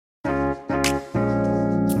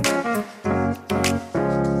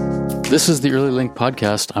This is the Early Link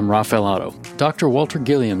Podcast. I'm Rafael Otto. Dr. Walter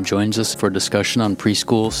Gilliam joins us for a discussion on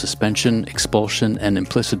preschool, suspension, expulsion, and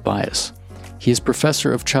implicit bias. He is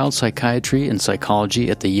professor of child psychiatry and psychology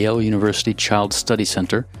at the Yale University Child Study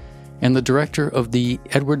Center and the director of the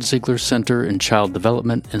Edward Zigler Center in Child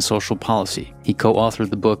Development and Social Policy. He co-authored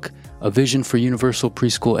the book A Vision for Universal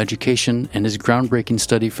Preschool Education, and his groundbreaking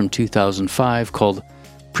study from 2005 called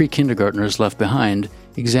Prekindergarteners Left Behind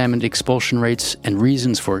examined expulsion rates and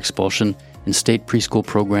reasons for expulsion in state preschool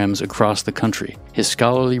programs across the country. His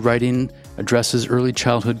scholarly writing addresses early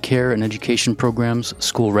childhood care and education programs,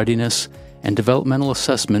 school readiness, and developmental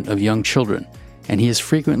assessment of young children, and he is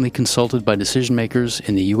frequently consulted by decision makers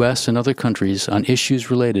in the U.S. and other countries on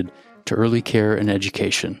issues related to early care and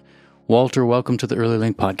education. Walter, welcome to the Early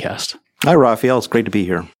Link Podcast. Hi, Rafael. It's great to be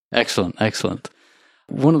here. Excellent.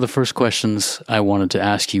 One of the first questions I wanted to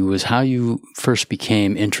ask you was how you first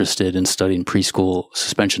became interested in studying preschool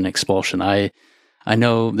suspension and expulsion. I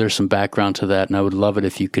know there's some background to that, and I would love it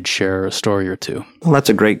if you could share a story or two. Well, that's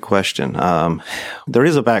a great question. There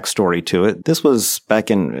is a backstory to it. This was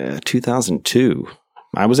back in 2002.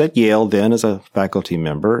 I was at Yale then as a faculty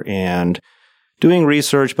member and doing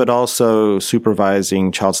research, but also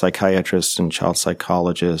supervising child psychiatrists and child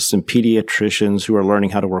psychologists and pediatricians who are learning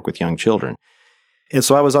how to work with young children. And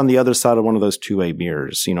so I was on the other side of one of those two-way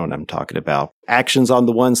mirrors, you know what I'm talking about. Actions on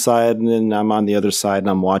the one side, and then I'm on the other side, and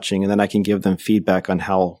I'm watching, and then I can give them feedback on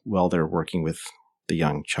how well they're working with the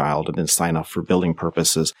young child, and then sign off for billing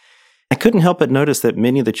purposes. I couldn't help but notice that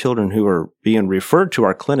many of the children who were being referred to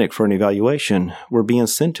our clinic for an evaluation were being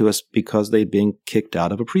sent to us because they'd been kicked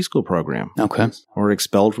out of a preschool program. Okay. Or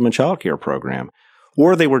expelled from a child care program.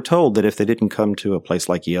 Or they were told that if they didn't come to a place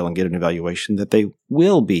like Yale and get an evaluation, that they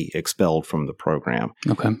will be expelled from the program.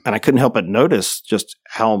 Okay. And I couldn't help but notice just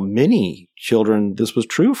how many children this was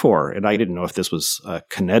true for. And I didn't know if this was a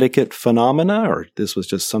Connecticut phenomena or this was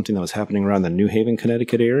just something that was happening around the New Haven,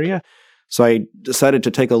 Connecticut area. So I decided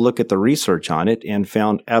to take a look at the research on it and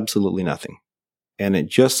found absolutely nothing. And it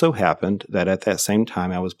just so happened that at that same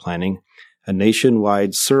time, I was planning a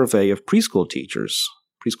nationwide survey of preschool teachers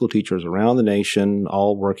around the nation,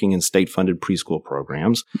 all working in state-funded preschool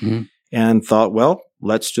programs, and thought, well,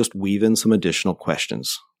 let's just weave in some additional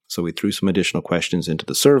questions. So we threw some additional questions into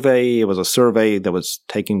the survey. It was a survey that was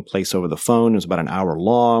taking place over the phone. It was about an hour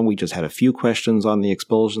long. We just had a few questions on the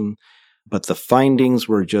expulsion, but the findings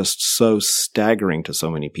were just so staggering to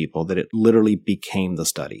so many people that it literally became the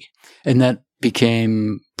study. And that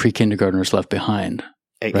became Prekindergarteners Left Behind.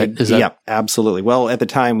 Right? Yeah, absolutely. Well, at the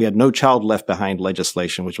time, we had no child left behind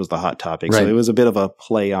legislation, which was the hot topic. Right. So it was a bit of a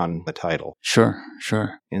play on the title. Sure.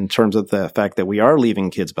 In terms of the fact that we are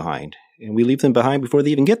leaving kids behind, and we leave them behind before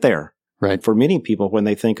they even get there. Right. For many people, when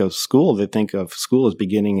they think of school, they think of school as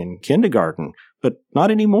beginning in kindergarten. But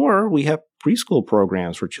not anymore. We have preschool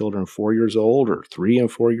programs for children 4 years old or 3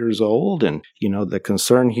 and 4 years old. And, you know, the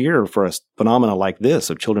concern here for a phenomena like this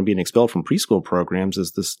of children being expelled from preschool programs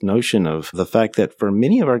is this notion of the fact that for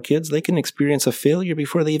many of our kids, they can experience a failure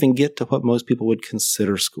before they even get to what most people would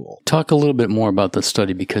consider school. Talk a little bit more about that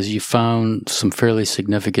study because you found some fairly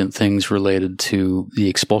significant things related to the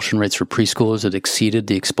expulsion rates for preschoolers that exceeded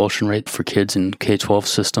the expulsion rate for kids in K-12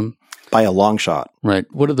 system. By a long shot. Right.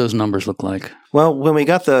 What do those numbers look like? Well, when we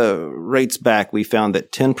got the rates back, we found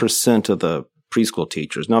that 10% of the preschool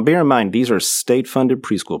teachers. Now, bear in mind, these are state-funded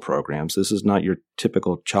preschool programs. This is not your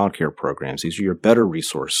typical child care programs. These are your better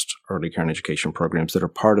resourced early care and education programs that are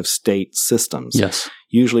part of state systems. Yes.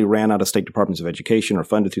 Usually ran out of state departments of education or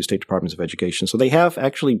funded through state departments of education. So they have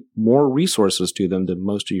actually more resources to them than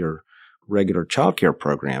most of your regular child care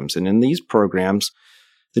programs. And in these programs,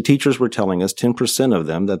 the teachers were telling us, 10% of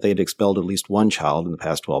them, that they'd expelled at least one child in the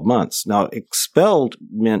past 12 months. Now, expelled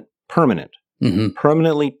meant permanent.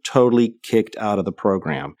 Permanently, totally kicked out of the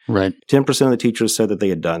program. Right. 10% of the teachers said that they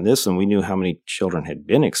had done this, and we knew how many children had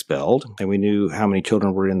been expelled, and we knew how many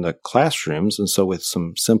children were in the classrooms. And so with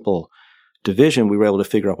some simple division, we were able to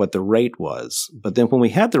figure out what the rate was. But then when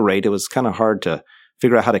we had the rate, it was kind of hard to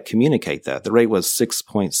figure out how to communicate that. The rate was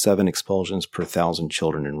 6.7 expulsions per 1,000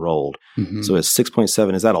 children enrolled. So is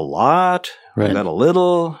 6.7, is that a lot? Right. Is that a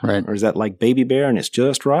little? Right. Or is that like Baby Bear and it's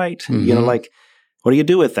just right? You know, like, what do you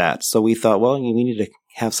do with that? So we thought, well, we need to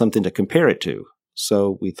have something to compare it to.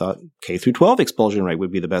 So we thought K through 12 expulsion rate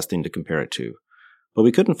would be the best thing to compare it to. But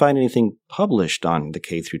we couldn't find anything published on the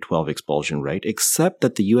K through 12 expulsion rate, except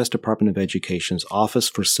that the U.S. Department of Education's Office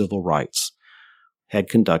for Civil Rights had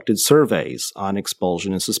conducted surveys on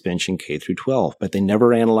expulsion and suspension K through 12, but they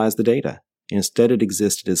never analyzed the data. Instead, it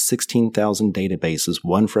existed as 16,000 databases,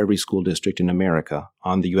 one for every school district in America,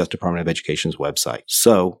 on the U.S. Department of Education's website.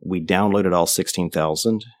 So we downloaded all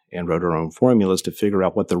 16,000 and wrote our own formulas to figure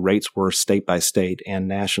out what the rates were state by state and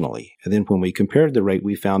nationally. And then when we compared the rate,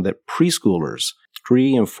 we found that preschoolers,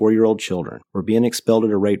 3 and 4-year-old children, were being expelled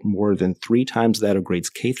at a rate more than 3 times that of grades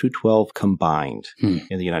K through 12 combined in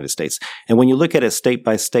the United States. And when you look at it state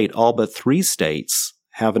by state, all but 3 states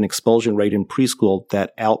have an expulsion rate in preschool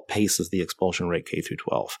that outpaces the expulsion rate K through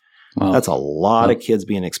 12. Wow. That's a lot of kids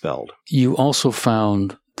being expelled. You also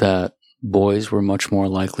found that boys were much more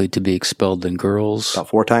likely to be expelled than girls. About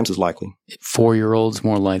 4 times as likely. 4-year-olds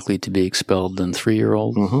more likely to be expelled than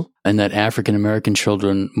 3-year-olds. Mm-hmm. And that African-American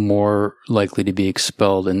children more likely to be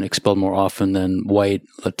expelled and expelled more often than white,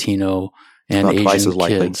 Latino, and about Asian twice as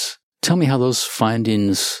likely. Kids. Tell me how those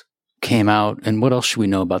findings came out and what else should we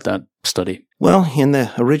know about that study? Well, in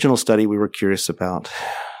the original study, we were curious about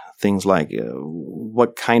things like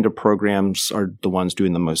what kind of programs are the ones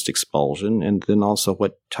doing the most expulsion, and then also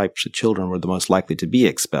what types of children were the most likely to be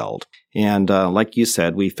expelled. And like you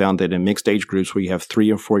said, we found that in mixed age groups where you have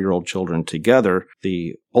 3 and 4-year-old children together,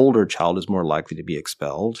 the older child is more likely to be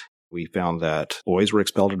expelled. We found that boys were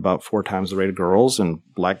expelled at about 4 times the rate of girls, and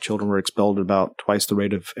black children were expelled at about twice the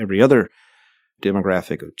rate of every other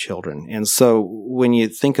demographic of children. And so when you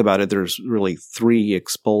think about it, there's really 3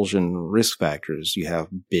 expulsion risk factors. You have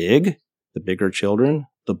the bigger children,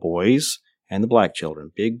 the boys, and the black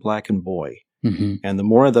children, big, black, and boy. Mm-hmm. And the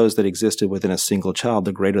more of those that existed within a single child,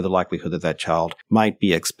 the greater the likelihood that that child might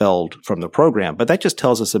be expelled from the program. But that just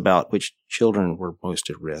tells us about which children were most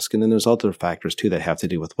at risk. And then there's other factors, too, that have to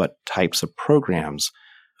do with what types of programs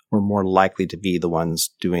were more likely to be the ones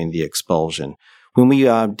doing the expulsion. When we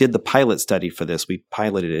did the pilot study for this, we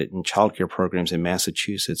piloted it in childcare programs in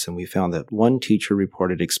Massachusetts, and we found that one teacher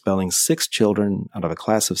reported expelling 6 children out of a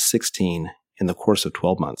class of 16 in the course of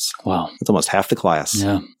 12 months. Wow. That's almost half the class.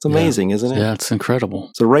 Yeah. It's amazing, isn't it? Yeah, it's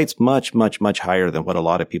incredible. So the rate's much, much, much higher than what a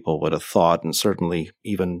lot of people would have thought, and certainly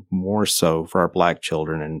even more so for our black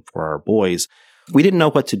children and for our boys. We didn't know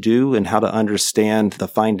what to do and how to understand the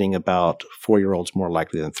finding about 4-year-olds more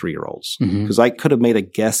likely than 3-year-olds. Because I could have made a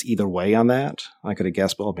guess either way on that. I could have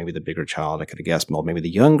guessed, well, maybe the bigger child. I could have guessed, well, maybe the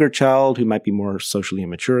younger child who might be more socially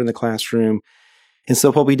immature in the classroom. And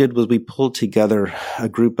so what we did was we pulled together a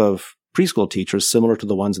group of preschool teachers similar to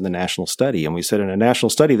the ones in the national study. And we said, in a national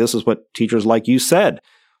study, this is what teachers like you said.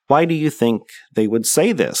 Why do you think they would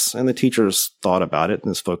say this? And the teachers thought about it in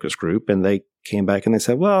this focus group, and they came back and they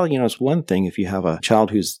said, well, it's one thing if you have a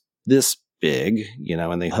child who's this big,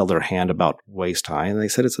 and they held their hand about waist high. And they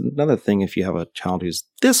said it's another thing if you have a child who's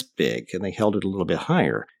this big, and they held it a little bit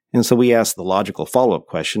higher. And so we asked the logical follow-up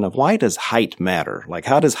question of why does height matter? Like,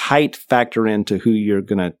 how does height factor into who you're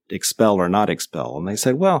going to expel or not expel? And they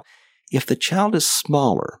said, well, if the child is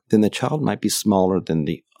smaller, then the child might be smaller than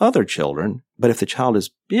the other children. But if the child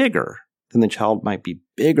is bigger, then the child might be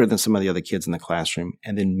bigger than some of the other kids in the classroom,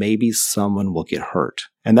 and then maybe someone will get hurt.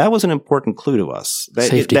 And that was an important clue to us.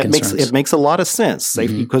 It makes a lot of sense.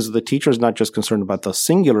 Safety, because the teacher is not just concerned about the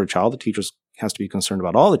singular child. The teacher has to be concerned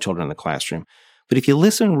about all the children in the classroom. But if you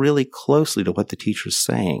listen really closely to what the teacher's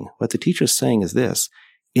saying, what the teacher's saying is this: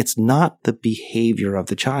 it's not the behavior of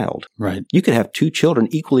the child. Right. You could have 2 children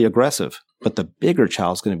equally aggressive, but the bigger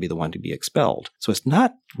child's going to be the one to be expelled. So it's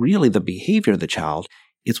not really the behavior of the child.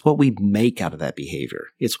 It's what we make out of that behavior.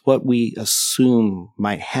 It's what we assume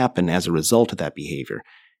might happen as a result of that behavior.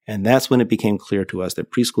 And that's when it became clear to us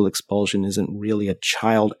that preschool expulsion isn't really a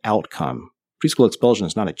child outcome. Preschool expulsion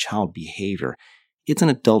is not a child behavior. It's an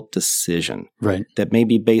adult decision that may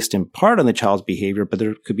be based in part on the child's behavior, but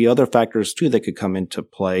there could be other factors too that could come into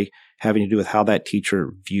play having to do with how that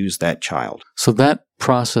teacher views that child. So that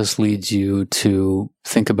process leads you to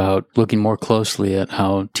think about looking more closely at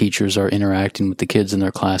how teachers are interacting with the kids in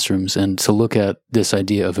their classrooms and to look at this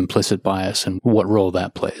idea of implicit bias and what role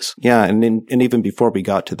that plays. Yeah, and even before we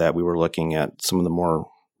got to that, we were looking at some of the more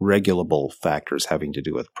regulable factors having to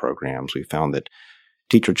do with programs. We found that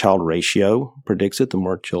teacher-child ratio predicts it. The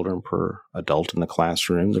more children per adult in the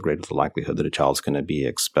classroom, the greater the likelihood that a child's going to be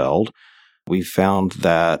expelled. We found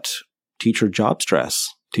that teacher job stress,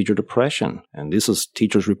 teacher depression, and this is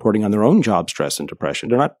teachers reporting on their own job stress and depression.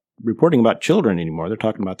 They're not reporting about children anymore. They're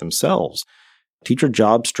talking about themselves. Teacher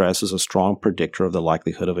job stress is a strong predictor of the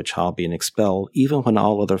likelihood of a child being expelled, even when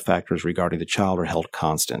all other factors regarding the child are held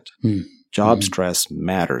constant. Job stress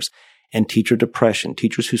matters. And teacher depression,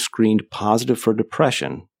 teachers who screened positive for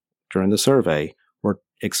depression during the survey were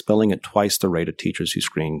expelling at twice the rate of teachers who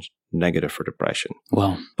screened negative for depression.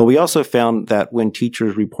 Wow. But we also found that when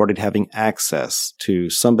teachers reported having access to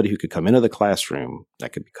somebody who could come into the classroom,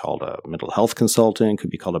 that could be called a mental health consultant, could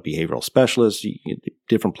be called a behavioral specialist.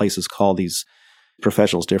 Different places call these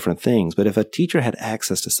professionals different things. But if a teacher had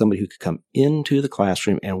access to somebody who could come into the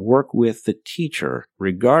classroom and work with the teacher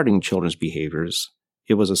regarding children's behaviors,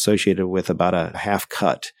 it was associated with about a half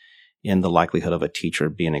cut in the likelihood of a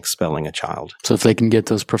teacher expelling a child. So if they can get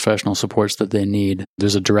those professional supports that they need,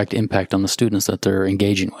 there's a direct impact on the students that they're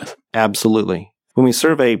engaging with. Absolutely. When we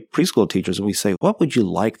survey preschool teachers and we say, what would you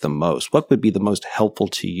like the most? What would be the most helpful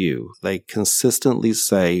to you? They consistently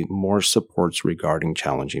say more supports regarding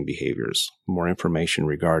challenging behaviors, more information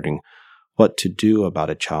regarding what to do about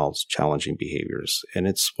a child's challenging behaviors. And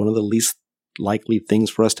it's one of the least likely things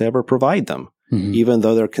for us to ever provide them, even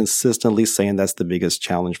though they're consistently saying that's the biggest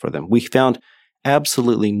challenge for them. We found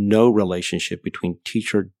absolutely no relationship between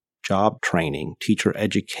teacher job training, teacher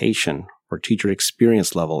education, or teacher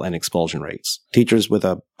experience level and expulsion rates. Teachers with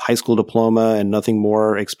a high school diploma and nothing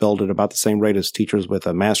more expelled at about the same rate as teachers with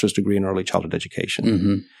a master's degree in early childhood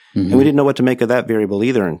education. And we didn't know what to make of that variable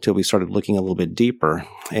either until we started looking a little bit deeper.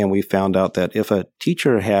 And we found out that if a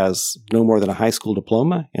teacher has no more than a high school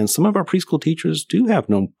diploma, and some of our preschool teachers do have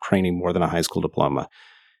no training more than a high school diploma,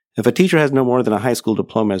 if a teacher has no more than a high school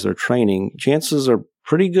diploma as their training, chances are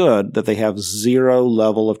pretty good that they have zero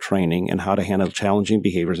level of training in how to handle challenging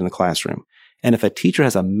behaviors in the classroom. And if a teacher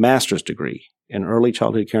has a master's degree in early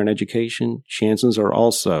childhood care and education, chances are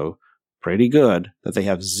also pretty good that they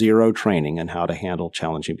have zero training in how to handle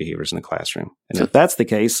challenging behaviors in the classroom. And if that's the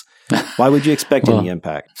case, why would you expect any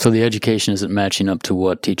impact? So the education isn't matching up to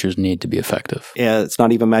what teachers need to be effective. Yeah, it's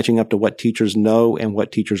not even matching up to what teachers know and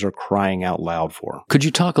what teachers are crying out loud for. Could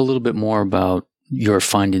you talk a little bit more about your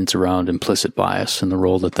findings around implicit bias and the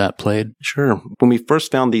role that played? Sure. When we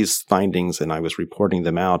first found these findings and I was reporting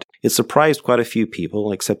them out, it surprised quite a few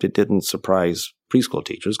people, except it didn't surprise preschool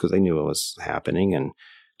teachers because they knew it was happening. And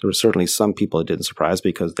there were certainly some people it didn't surprise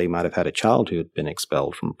because they might have had a child who had been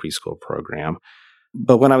expelled from a preschool program.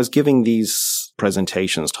 But when I was giving these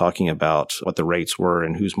presentations talking about what the rates were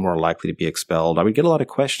and who's more likely to be expelled, I would get a lot of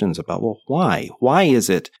questions about, well, why? Why is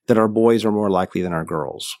it that our boys are more likely than our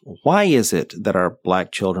girls? Why is it that our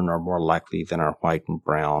black children are more likely than our white and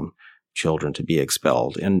brown children to be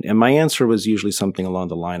expelled? And my answer was usually something along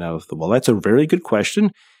the line of, well, that's a very good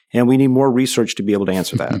question, and we need more research to be able to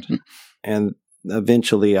answer that. And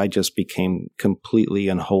eventually, I just became completely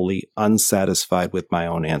and wholly unsatisfied with my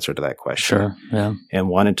own answer to that question. Sure, yeah. And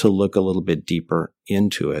wanted to look a little bit deeper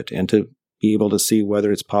into it and to be able to see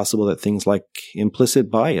whether it's possible that things like implicit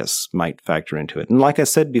bias might factor into it. And like I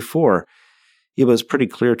said before, it was pretty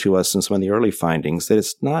clear to us in some of the early findings that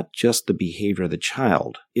it's not just the behavior of the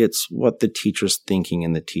child. It's what the teacher's thinking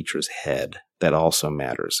in the teacher's head that also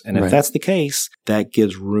matters. And if that's the case, that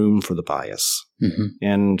gives room for the bias.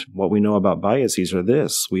 And what we know about biases are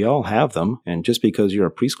this. We all have them. And just because you're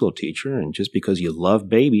a preschool teacher and just because you love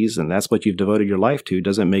babies and that's what you've devoted your life to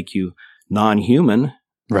doesn't make you non-human.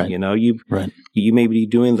 Right. You know, you may be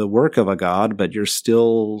doing the work of a God, but you're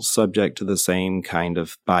still subject to the same kind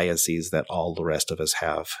of biases that all the rest of us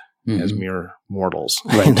have as mere mortals.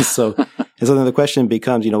 Right. And so then the question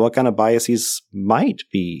becomes, what kind of biases might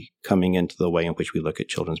be coming into the way in which we look at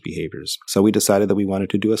children's behaviors? So we decided that we wanted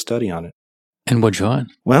to do a study on it. And what'd you find?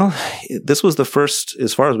 Well, this was the first,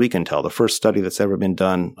 as far as we can tell, the first study that's ever been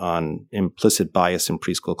done on implicit bias in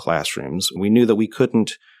preschool classrooms. We knew that we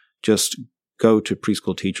couldn't just go to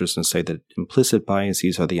preschool teachers and say that implicit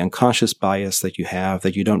biases are the unconscious bias that you have,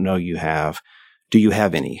 that you don't know you have. Do you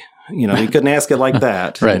have any? We couldn't ask it like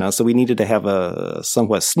that. So we needed to have a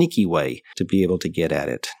somewhat sneaky way to be able to get at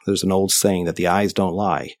it. There's an old saying that the eyes don't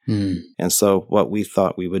lie. And so what we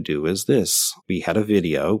thought we would do is this. We had a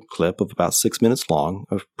video clip of about 6 minutes long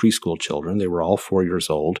of preschool children. They were all 4 years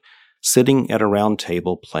old, sitting at a round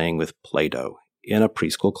table playing with Play-Doh in a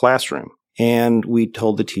preschool classroom. And we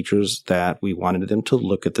told the teachers that we wanted them to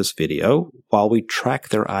look at this video while we track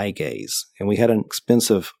their eye gaze. And we had an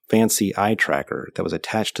expensive, fancy eye tracker that was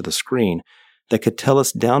attached to the screen that could tell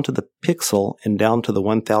us down to the pixel and down to the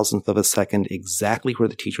 1,000th of a second exactly where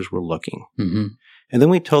the teachers were looking. And then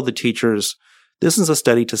we told the teachers, this is a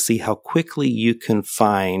study to see how quickly you can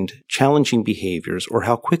find challenging behaviors or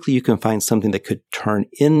how quickly you can find something that could turn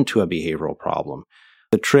into a behavioral problem.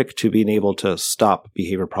 The trick to being able to stop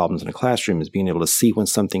behavior problems in a classroom is being able to see when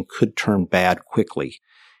something could turn bad quickly.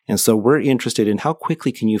 And so we're interested in how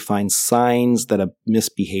quickly can you find signs that a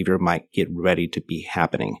misbehavior might get ready to be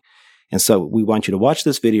happening. And so we want you to watch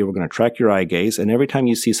this video. We're going to track your eye gaze. And every time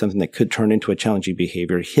you see something that could turn into a challenging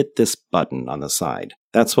behavior, hit this button on the side.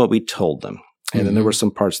 That's what we told them. And then there were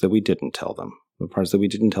some parts that we didn't tell them. The parts that we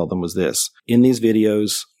didn't tell them was this. In these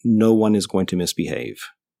videos, no one is going to misbehave,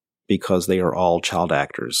 because they are all child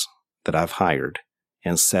actors that I've hired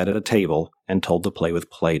and sat at a table and told to play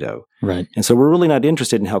with Play-Doh. Right. And so we're really not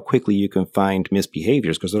interested in how quickly you can find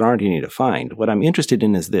misbehaviors because there aren't any to find. What I'm interested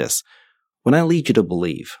in is this. When I lead you to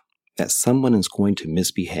believe that someone is going to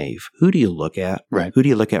misbehave, who do you look at? Right. Who do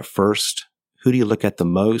you look at first? Who do you look at the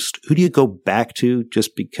most? Who do you go back to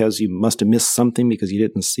just because you must have missed something because you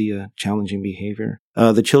didn't see a challenging behavior?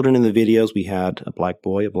 The children in the videos, we had a black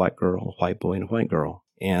boy, a black girl, a white boy, and a white girl.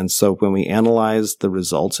 And so when we analyzed the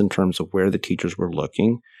results in terms of where the teachers were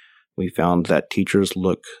looking, we found that teachers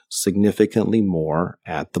look significantly more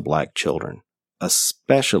at the black children,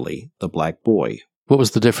 especially the black boy. What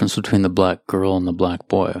was the difference between the black girl and the black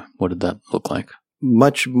boy? What did that look like?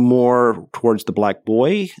 Much more towards the black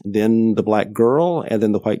boy, then the black girl, and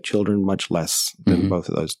then the white children much less than both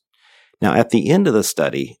of those. Now, at the end of the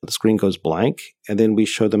study, the screen goes blank, and then we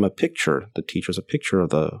show them a picture, the teachers a picture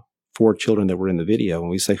of the 4 children that were in the video, and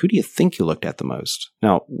we say, who do you think you looked at the most?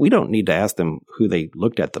 Now, we don't need to ask them who they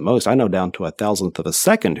looked at the most. I know down to 1,000th of a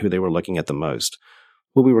second who they were looking at the most.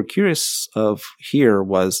 What we were curious of here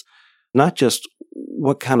was not just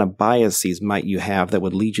what kind of biases might you have that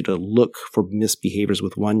would lead you to look for misbehaviors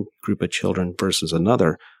with one group of children versus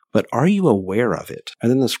another, but are you aware of it? And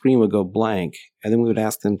then the screen would go blank, and then we would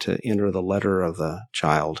ask them to enter the letter of the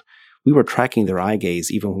child. We were tracking their eye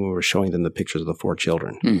gaze even when we were showing them the pictures of the 4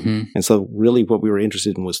 children. And so really what we were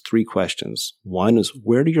interested in was 3 questions. 1 is,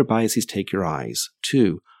 where do your biases take your eyes?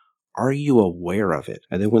 2, are you aware of it?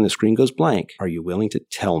 And then when the screen goes blank, are you willing to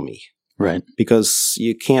tell me? Right. Because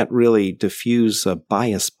you can't really diffuse a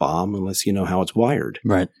bias bomb unless you know how it's wired.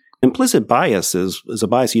 Right. Implicit bias is a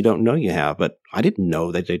bias you don't know you have, but I didn't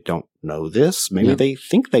know that they don't know this. Maybe they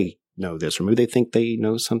think they know this, or maybe they think they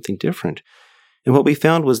know something different. And what we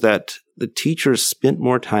found was that the teachers spent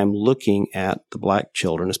more time looking at the black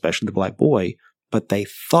children, especially the black boy, but they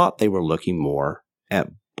thought they were looking more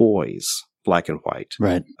at boys, black and white,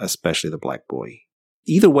 right, especially the black boy.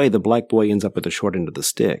 Either way, the black boy ends up at the short end of the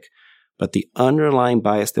stick. But the underlying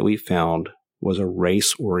bias that we found was a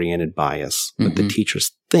race-oriented bias, but the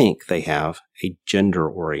teachers think they have a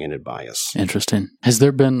gender-oriented bias. Interesting. Has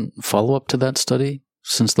there been follow-up to that study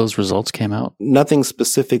since those results came out? Nothing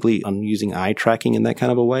specifically on using eye tracking in that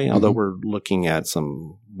kind of a way, although we're looking at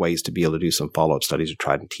some ways to be able to do some follow-up studies to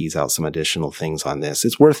try to tease out some additional things on this.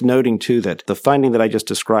 It's worth noting, too, that the finding that I just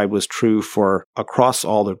described was true for across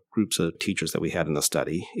all the groups of teachers that we had in the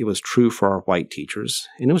study. It was true for our white teachers,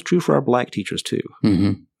 and it was true for our black teachers, too.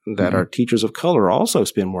 That our teachers of color also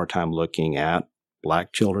spend more time looking at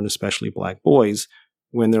black children, especially black boys,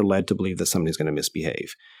 when they're led to believe that somebody's going to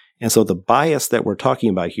misbehave. And so the bias that we're talking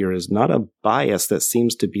about here is not a bias that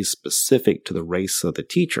seems to be specific to the race of the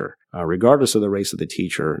teacher. Regardless of the race of the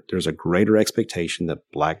teacher, there's a greater expectation that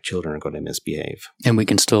black children are going to misbehave. And we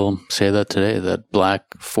can still say that today, that black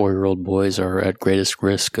 4-year-old boys are at greatest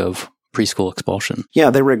risk of preschool expulsion. Yeah,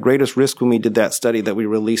 they were at greatest risk when we did that study that we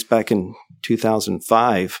released back in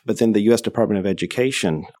 2005. But then the U.S. Department of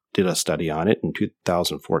Education did a study on it in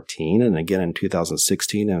 2014 and again in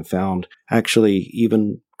 2016 and found actually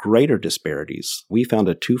even greater disparities. We found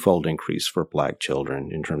a 2-fold increase for black children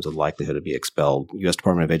in terms of likelihood to be expelled. U.S.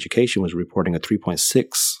 Department of Education was reporting a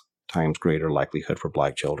 3.6 times greater likelihood for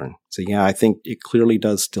black children. So yeah, I think it clearly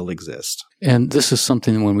does still exist. And this is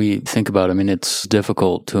something when we think about, I mean, it's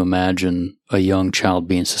difficult to imagine a young child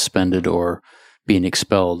being suspended or being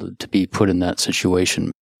expelled to be put in that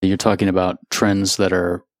situation. You're talking about trends that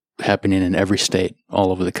are happening in every state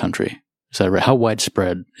all over the country. Is that right? How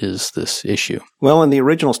widespread is this issue? Well, in the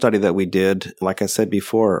original study that we did, like I said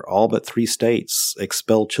before, all but 3 states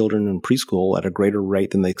expelled children in preschool at a greater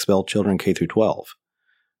rate than they expelled children K through 12.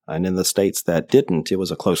 And in the states that didn't, it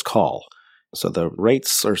was a close call. So the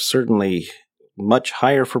rates are certainly much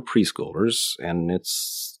higher for preschoolers, and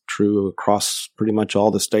it's true across pretty much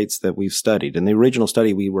all the states that we've studied. In the original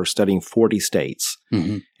study, we were studying 40 states,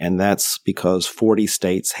 and that's because 40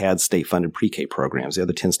 states had state-funded pre-K programs. The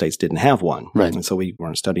other 10 states didn't have one, right? And so we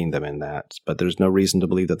weren't studying them in that. But there's no reason to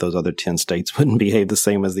believe that those other 10 states wouldn't behave the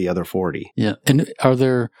same as the other 40. Yeah. And are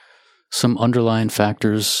there some underlying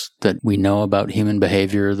factors that we know about human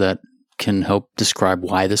behavior that can help describe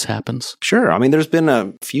why this happens? Sure. I mean, there's been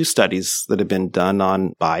a few studies that have been done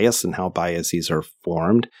on bias and how biases are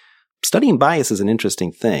formed. Studying bias is an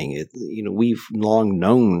interesting thing. We've long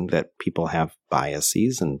known that people have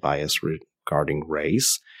biases and bias regarding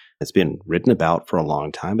race. It's been written about for a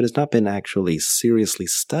long time, but it's not been actually seriously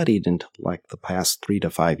studied until like the past 3 to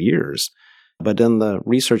 5 years. But in the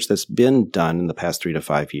research that's been done in the past 3 to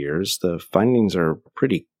 5 years, the findings are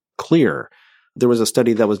pretty clear. There was a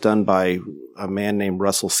study that was done by a man named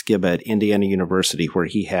Russell Skibba at Indiana University where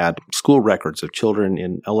he had school records of children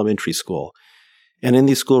in elementary school. And in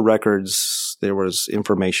these school records, there was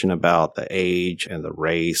information about the age and the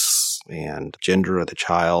race and gender of the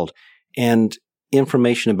child, and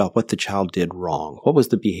information about what the child did wrong. What was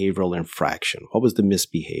the behavioral infraction? What was the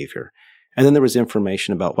misbehavior? And then there was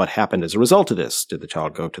information about what happened as a result of this. Did the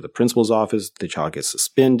child go to the principal's office? Did the child get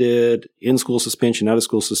suspended? In-school suspension,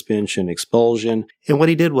 out-of-school suspension, expulsion? And what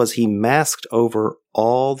he did was he masked over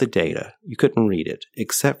all the data. You couldn't read it,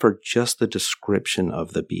 except for just the description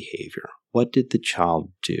of the behavior. What did the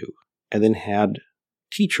child do? And then had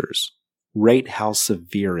teachers rate how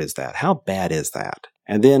severe is that? How bad is that?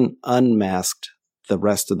 And then unmasked the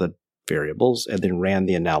rest of the variables and then ran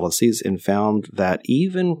the analyses and found that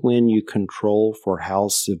even when you control for how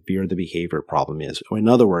severe the behavior problem is, or in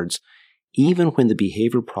other words, even when the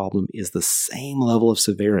behavior problem is the same level of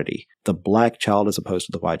severity, the black child as opposed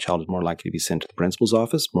to the white child is more likely to be sent to the principal's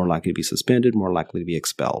office, more likely to be suspended, more likely to be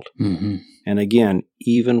expelled. Mm-hmm. And again,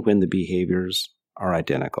 even when the behaviors are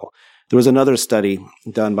identical. There was another study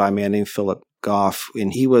done by a man named Philip Goff,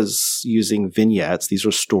 and he was using vignettes. These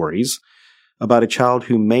are stories about a child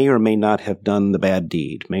who may or may not have done the bad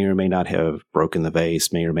deed, may or may not have broken the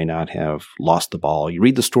vase, may or may not have lost the ball. You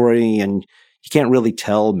read the story and you can't really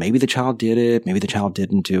tell. Maybe the child did it, maybe the child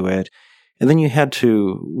didn't do it. And then you had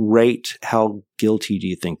to rate how guilty do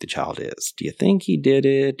you think the child is. Do you think he did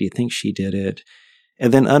it? Do you think she did it?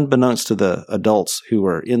 And then unbeknownst to the adults who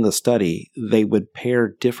were in the study, they would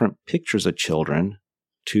pair different pictures of children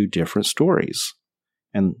to different stories.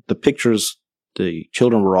 And the pictures, the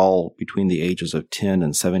children were all between the ages of 10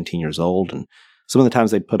 and 17 years old. And some of the times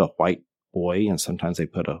they'd put a white boy and sometimes they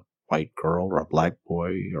put a white girl or a black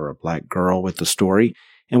boy or a black girl with the story.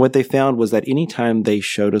 And what they found was that anytime they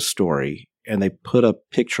showed a story and they put a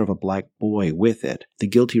picture of a black boy with it, the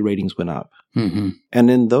guilty ratings went up. Mm-hmm. And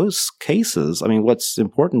in those cases, I mean, what's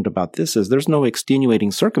important about this is there's no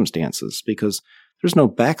extenuating circumstances because there's no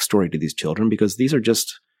backstory to these children because these are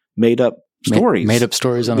just made up stories. Made up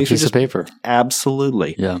stories on a piece of paper.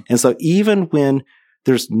 Absolutely. Yeah. And so even when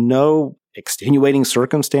there's no extenuating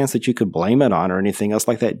circumstance that you could blame it on or anything else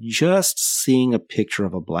like that, just seeing a picture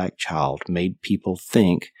of a black child made people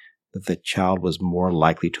think that the child was more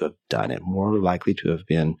likely to have done it, more likely to have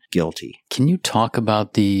been guilty. Can you talk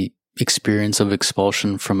about the experience of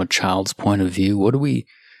expulsion from a child's point of view? What do we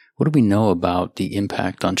know about the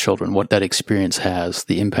impact on children? What that experience has,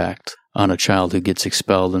 the impact on a child who gets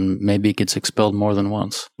expelled and maybe gets expelled more than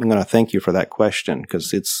once? I'm going to thank you for that question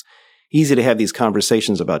because it's easy to have these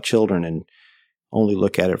conversations about children and only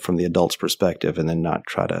look at it from the adult's perspective and then not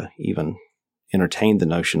try to even entertain the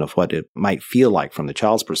notion of what it might feel like from the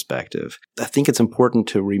child's perspective. I think it's important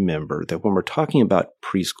to remember that when we're talking about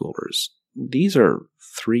preschoolers, these are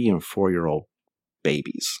 3 and 4-year-old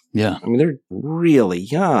babies. Yeah. I mean, they're really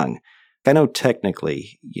young. I know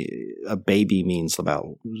technically a baby means about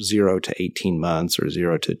 0 to 18 months or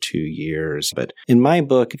 0 to 2 years. But in my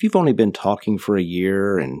book, if you've only been talking for a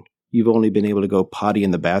year and you've only been able to go potty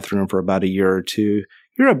in the bathroom for about a year or two,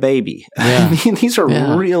 you're a baby. Yeah. I mean, these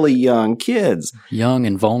are really young kids. Young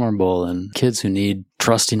and vulnerable and kids who need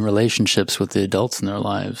trusting relationships with the adults in their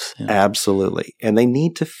lives. Yeah. Absolutely. And they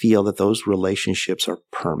need to feel that those relationships are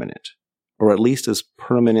permanent, or at least as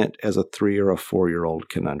permanent as a 3 or a 4-year-old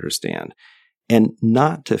can understand. And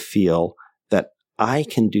not to feel that I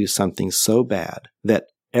can do something so bad that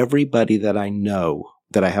everybody that I know,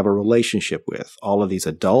 that I have a relationship with, all of these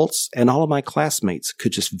adults and all of my classmates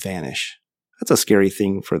could just vanish. That's a scary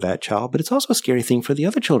thing for that child, but it's also a scary thing for the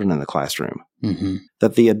other children in the classroom. Mm-hmm.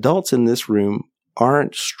 That the adults in this room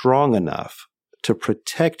aren't strong enough to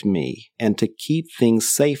protect me and to keep things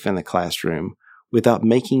safe in the classroom without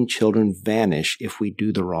making children vanish if we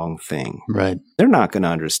do the wrong thing. Right. They're not going to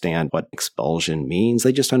understand what expulsion means.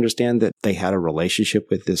 They just understand that they had a relationship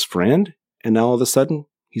with this friend, and now all of a sudden,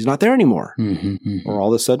 he's not there anymore. Mm-hmm, mm-hmm. Or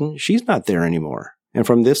all of a sudden, she's not there anymore. And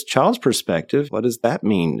from this child's perspective, what does that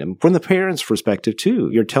mean? And from the parent's perspective, too,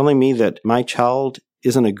 you're telling me that my child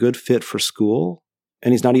isn't a good fit for school,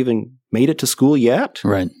 and he's not even made it to school yet?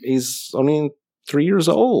 Right. He's only 3 years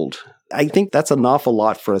old. I think that's an awful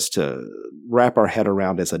lot for us to wrap our head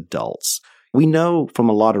around as adults. We know from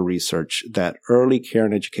a lot of research that early care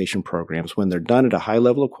and education programs, when they're done at a high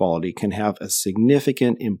level of quality, can have a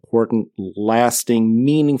significant, important, lasting,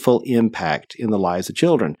 meaningful impact in the lives of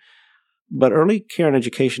children. But early care and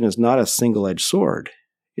education is not a single-edged sword.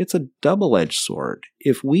 It's a double-edged sword.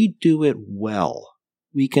 If we do it well,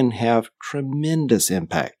 we can have tremendous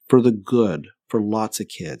impact for the good for lots of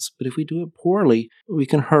kids. But if we do it poorly, we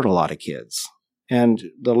can hurt a lot of kids. And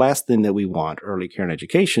the last thing that we want early care and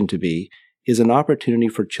education to be is an opportunity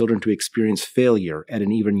for children to experience failure at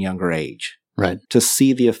an even younger age. Right. to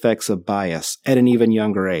see the effects of bias at an even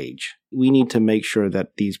younger age. We need to make sure that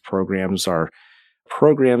these programs are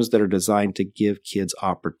programs that are designed to give kids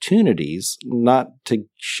opportunities, not to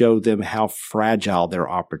show them how fragile their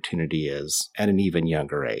opportunity is at an even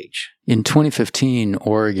younger age. In 2015,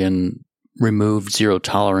 Oregon removed zero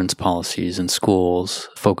tolerance policies in schools,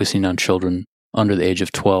 focusing on children under the age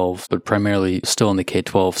of 12, but primarily still in the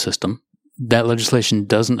K-12 system. That legislation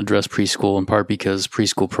doesn't address preschool, in part because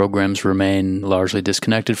preschool programs remain largely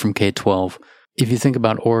disconnected from K-12. If you think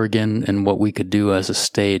about Oregon and what we could do as a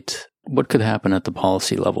state, what could happen at the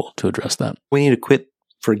policy level to address that? We need to quit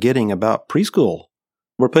forgetting about preschool.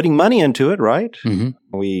 We're putting money into it, right?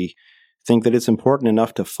 Mm-hmm. We think that it's important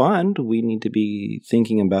enough to fund. We need to be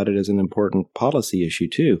thinking about it as an important policy issue,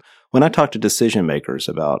 too. When I talk to decision makers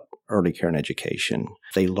about early care and education,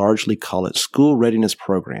 they largely call it school readiness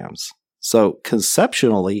programs. So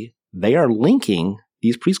conceptually, they are linking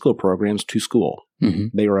these preschool programs to school. Mm-hmm.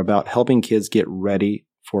 They are about helping kids get ready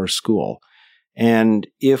for school. And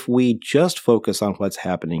if we just focus on what's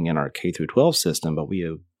happening in our K through 12 system, but we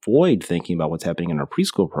avoid thinking about what's happening in our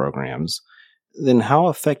preschool programs, then how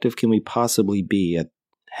effective can we possibly be at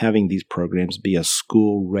having these programs be a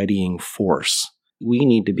school readying force? We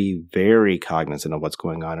need to be very cognizant of what's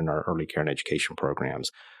going on in our early care and education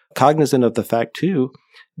programs. Cognizant of the fact, too,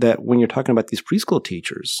 that when you're talking about these preschool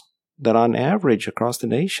teachers, that on average across the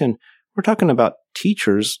nation, we're talking about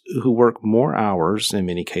teachers who work more hours in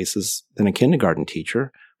many cases than a kindergarten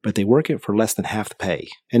teacher, but they work it for less than half the pay.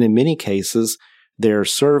 And in many cases, they're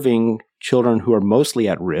serving children who are mostly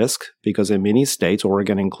at risk because in many states,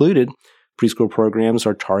 Oregon included, preschool programs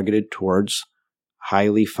are targeted towards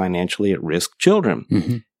highly financially at risk children.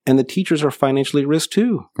 Mm-hmm. And the teachers are financially at risk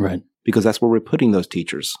too. Right. Because that's where we're putting those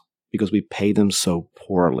teachers, because we pay them so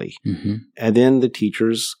poorly. Mm-hmm. And then the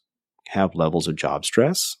teachers have levels of job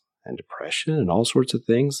stress and depression and all sorts of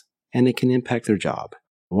things, and it can impact their job.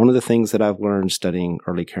 One of the things that I've learned studying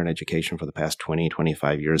early care and education for the past 20,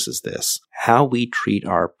 25 years is this. How we treat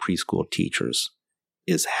our preschool teachers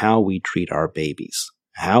is how we treat our babies.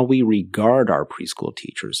 How we regard our preschool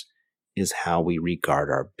teachers is how we regard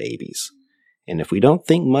our babies. And if we don't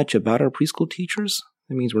think much about our preschool teachers,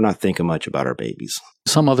 that means we're not thinking much about our babies.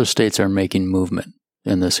 Some other states are making movement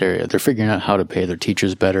in this area. They're figuring out how to pay their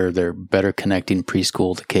teachers better. They're better connecting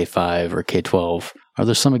preschool to K-5 or K-12. Are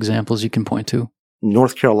there some examples you can point to?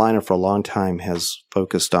 North Carolina for a long time has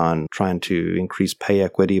focused on trying to increase pay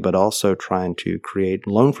equity, but also trying to create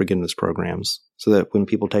loan forgiveness programs so that when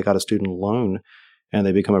people take out a student loan and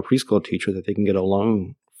they become a preschool teacher, that they can get a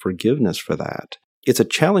loan forgiveness for that. It's a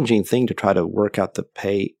challenging thing to try to work out the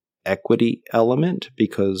pay equity element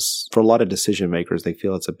because for a lot of decision makers, they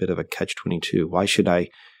feel it's a bit of a catch-22. Why should I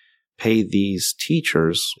pay these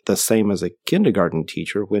teachers the same as a kindergarten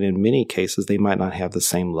teacher when in many cases they might not have the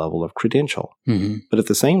same level of credential? Mm-hmm. But at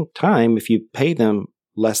the same time, if you pay them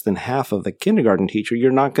less than half of the kindergarten teacher,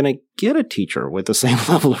 you're not going to get a teacher with the same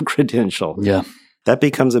level of credential. Yeah. That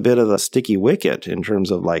becomes a bit of a sticky wicket in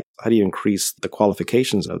terms of like, how do you increase the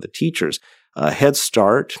qualifications of the teachers? Head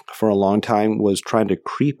Start for a long time was trying to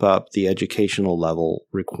creep up the educational level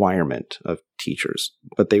requirement of teachers,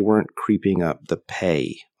 but they weren't creeping up the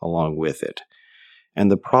pay along with it.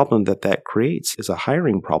 And the problem that that creates is a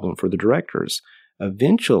hiring problem for the directors.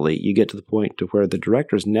 Eventually, you get to the point to where the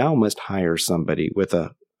directors now must hire somebody with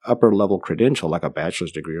a upper level credential, like a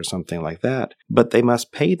bachelor's degree or something like that, but they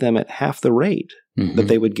must pay them at half the rate that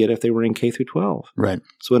they would get if they were in K through 12. Right.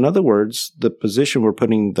 So in other words, the position we're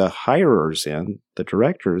putting the hirers in, the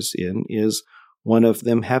directors in, is one of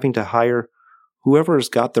them having to hire whoever has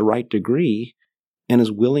got the right degree and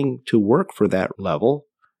is willing to work for that level,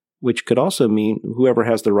 which could also mean whoever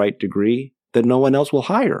has the right degree that no one else will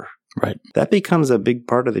hire. Right. That becomes a big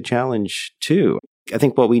part of the challenge too. I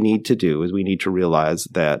think what we need to do is we need to realize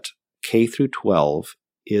that K through 12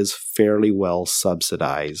 is fairly well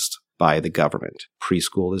subsidized by the government.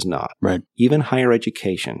 Preschool is not. Right. Even higher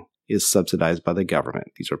education is subsidized by the government.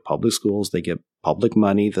 These are public schools. They get public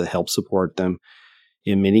money to help support them.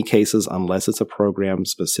 In many cases, unless it's a program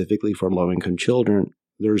specifically for low-income children,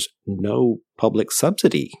 there's no public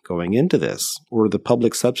subsidy going into this, or the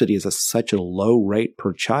public subsidy is such a low rate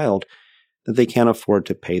per child that they can't afford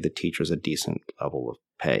to pay the teachers a decent level of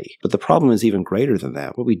pay. But the problem is even greater than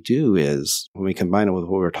that. What we do is, when we combine it with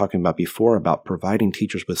what we were talking about before about providing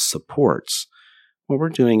teachers with supports, what we're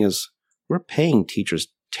doing is we're paying teachers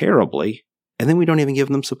terribly, and then we don't even give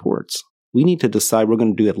them supports. We need to decide we're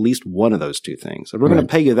going to do at least one of those two things. If we're going to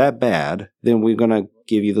pay you that bad, then we're going to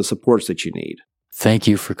give you the supports that you need. Thank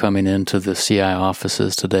you for coming into the CI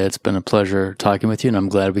offices today. It's been a pleasure talking with you, and I'm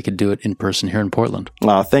glad we could do it in person here in Portland.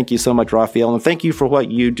 Thank you so much, Rafael, and thank you for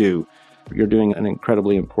what you do. You're doing an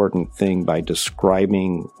incredibly important thing by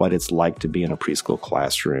describing what it's like to be in a preschool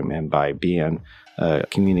classroom and by being a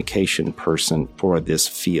communication person for this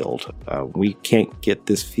field. We can't get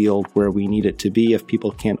this field where we need it to be if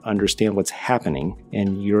people can't understand what's happening,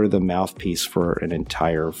 and you're the mouthpiece for an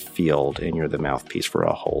entire field, and you're the mouthpiece for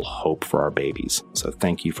a whole hope for our babies. So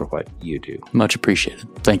thank you for what you do. Much appreciated.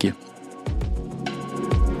 Thank you.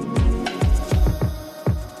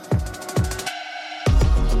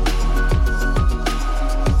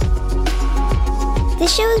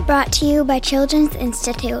 This show is brought to you by Children's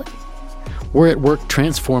Institute. We're at work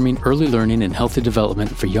transforming early learning and healthy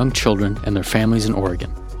development for young children and their families in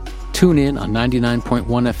Oregon. Tune in on 99.1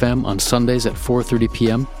 FM on Sundays at 4:30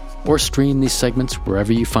 p.m. or stream these segments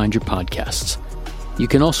wherever you find your podcasts. You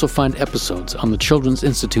can also find episodes on the Children's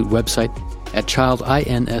Institute website at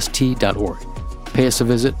childinst.org. Pay us a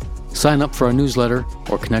visit, sign up for our newsletter,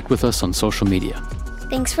 or connect with us on social media.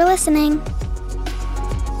 Thanks for listening.